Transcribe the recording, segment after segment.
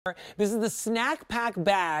This is the snack pack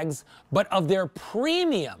bags, but of their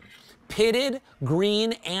premium pitted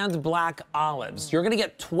green and black olives. You're gonna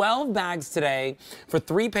get 12 bags today for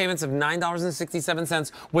 3 payments of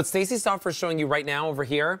 $9.67. What Stacey Stoffer is showing you right now over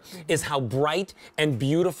here is how bright and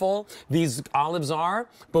beautiful these olives are,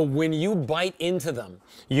 but when you bite into them,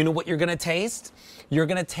 you know what you're gonna taste? You're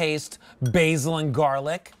gonna taste basil and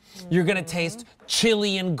garlic. You're gonna taste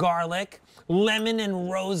chili and garlic, lemon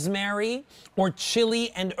and rosemary, or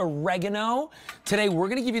chili and oregano. Today, we're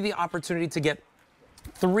gonna give you the opportunity to get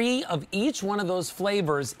 3 of each one of those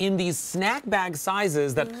flavors in these snack bag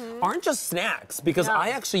sizes that aren't just snacks, because I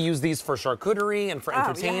actually use these for charcuterie and for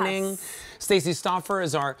entertaining. Yes. Stacey Stoffer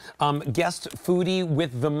is our guest foodie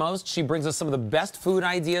with the most. She brings us some of the best food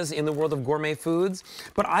ideas in the world of gourmet foods.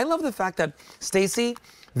 But I love the fact that, Stacey,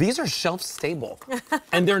 these are shelf stable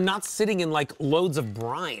and they're not sitting in like loads of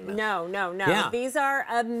brine. No, no, no. Yeah. These are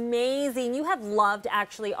amazing. You have loved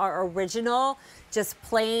actually our original just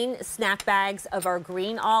plain snack bags of our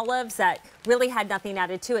green olives that really had nothing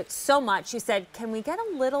added to it so much. You said, can we get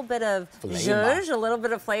a little bit of zhuzh, a little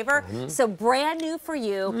bit of flavor? So brand new for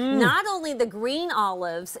you, not only the green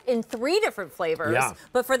olives in 3 different flavors,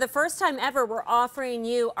 but for the first time ever, we're offering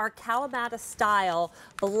you our Kalamata style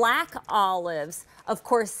black olives, of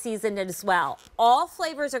course seasoned as well. All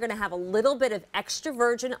flavors are gonna have a little bit of extra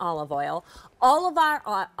virgin olive oil. All of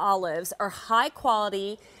our olives are high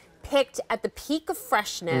quality, picked at the peak of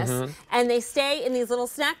freshness, and they stay in these little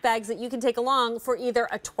snack bags that you can take along for either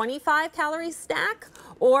a 25-calorie snack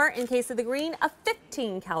or, in case of the green, a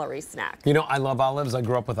 15-calorie snack. You know, I love olives. I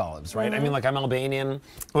grew up with olives, right? I mean, like, I'm Albanian.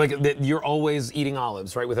 Like, you're always eating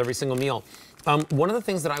olives, right, with every single meal. One of the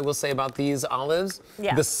things that I will say about these olives,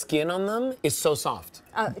 the skin on them is so soft.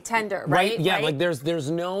 Tender, right? Yeah, like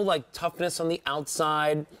there's no like toughness on the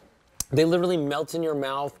outside. They literally melt in your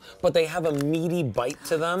mouth, but they have a meaty bite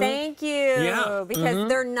to them. Thank you. Yeah. Because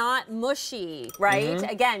they're not mushy, right?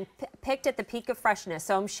 Again, picked at the peak of freshness.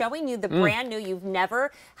 So I'm showing you the brand new. You've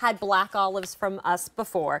never had black olives from us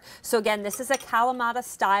before. So again, this is a Kalamata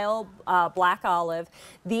style black olive.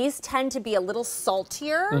 These tend to be a little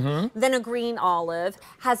saltier than a green olive.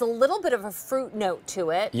 Has a little bit of a fruit note to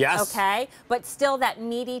it. Yes. Okay. But still that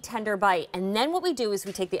meaty, tender bite. And then what we do is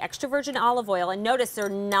we take the extra virgin olive oil, and notice they're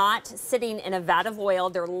not sitting in a vat of oil.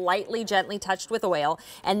 They're lightly, gently touched with oil.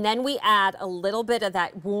 And then we add a little bit of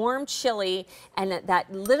that warm chili and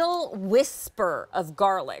that little whisper of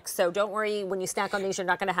garlic. So don't worry, when you snack on these, you're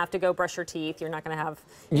not going to have to go brush your teeth. You're not going to have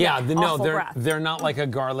they're not like a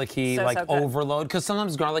garlicky overload, because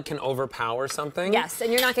sometimes garlic can overpower something. Yes,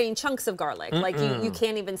 and you're not getting chunks of garlic. Like you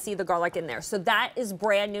can't even see the garlic in there. So that is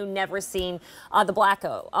brand new, never seen, the black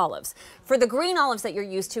olives. For the green olives that you're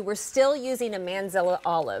used to, we're still using a Manzilla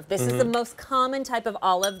olive. This is the most common type of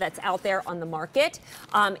olive that's out there on the market.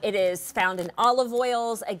 It is found in olive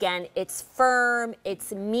oils. Again, it's firm,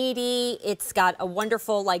 it's meaty, it's got a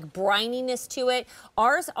wonderful like brininess to it.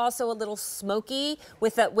 Ours also a little smoky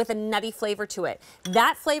with a nutty flavor to it.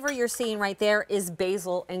 That flavor you're seeing right there is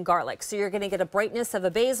basil and garlic. So you're gonna get a brightness of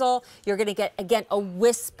a basil. You're gonna get, again, a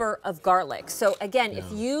whisper of garlic. So again, if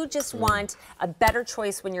you just want a better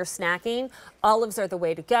choice when you're snacking, olives are the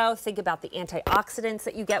way to go. Think about the antioxidants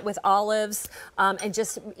that you get with olives, and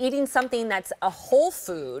just eating something that's a whole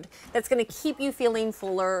food that's going to keep you feeling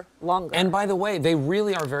fuller longer. And by the way, they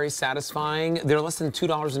really are very satisfying. They're less than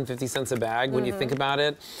 $2.50 a bag when you think about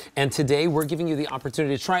it. And today we're giving you the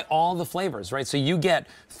opportunity to try all the flavors, right? So you get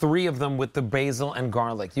 3 of them with the basil and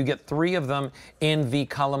garlic. You get 3 of them in the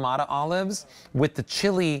Kalamata olives with the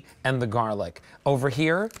chili and the garlic. Over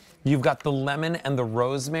here, you've got the lemon and the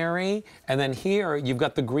rosemary, and then here you've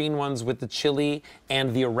got the green ones with the chili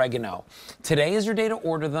and the oregano. Today is your day to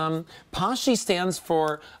order them. Poshi stands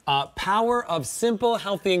for power of simple,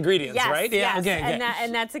 healthy ingredients, right? Yeah, Okay.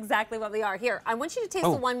 And that's exactly what we are. Here, I want you to taste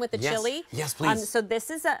the one with the chili. Yes, please. So this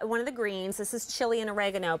is one of the greens. This is chili and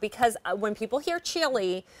oregano, because when people hear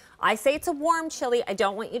chili, I say it's a warm chili. I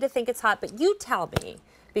don't want you to think it's hot, but you tell me.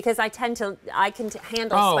 Because I can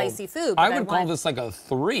handle spicy food. I would call this like a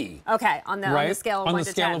 3. Okay, on the scale of 1 to 10. On the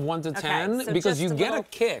scale of 1 to 10, okay, so because you get a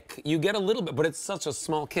kick. You get a little bit, but it's such a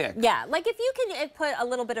small kick. Yeah, like if you can put a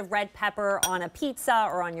little bit of red pepper on a pizza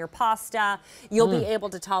or on your pasta, you'll be able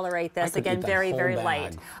to tolerate this. Again, very, very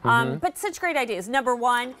light. But such great ideas. Number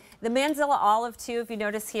 1, the Manzilla olive too, if you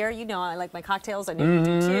notice here, you know I like my cocktails, I know you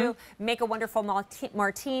do too. Make a wonderful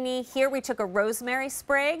martini. Here we took a rosemary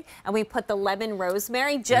sprig and we put the lemon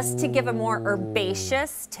rosemary just to give a more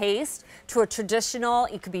herbaceous taste to a traditional,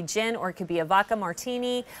 it could be gin or it could be a vodka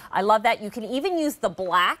martini. I love that. You can even use the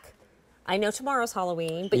black I know tomorrow's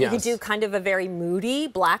Halloween, but you could do kind of a very moody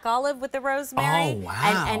black olive with the rosemary. Oh,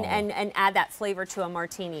 wow. And add that flavor to a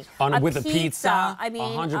martini. With a pizza, I mean,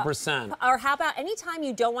 100%. Or how about anytime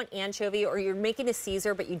you don't want anchovy, or you're making a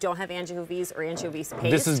Caesar but you don't have anchovies or anchovies paste.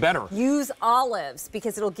 This is better. Use olives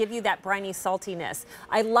because it'll give you that briny saltiness.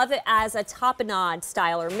 I love it as a tapenade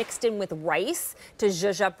style or mixed in with rice to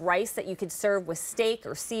zhuzh up rice that you could serve with steak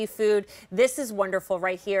or seafood. This is wonderful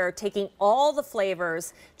right here, taking all the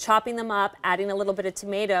flavors, chopping them up, adding a little bit of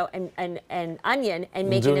tomato and onion, and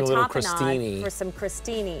making a tapenade for some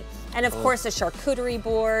crostini. And of course, a charcuterie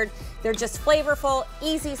board. They're just flavorful,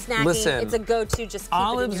 easy snacking. Listen, it's a go-to. Just keep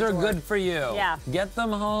olives it in your are drawer. good for you. Yeah. Get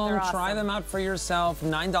them home. They're Try awesome. them out for yourself.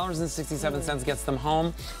 $9.67 gets them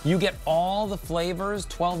home. You get all the flavors,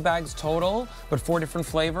 12 bags total, but 4 different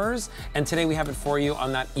flavors. And today we have it for you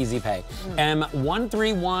on that Easy Pay.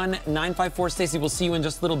 M131954. Stacey, we'll see you in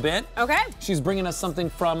just a little bit. Okay. She's bringing us something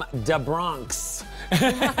from the Bronx.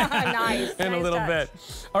 Nice. In a Nice little touch. bit.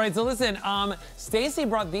 All right, so listen, Stacey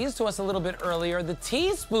brought these to us a little bit earlier. The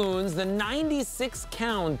teaspoons, the 96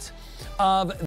 count of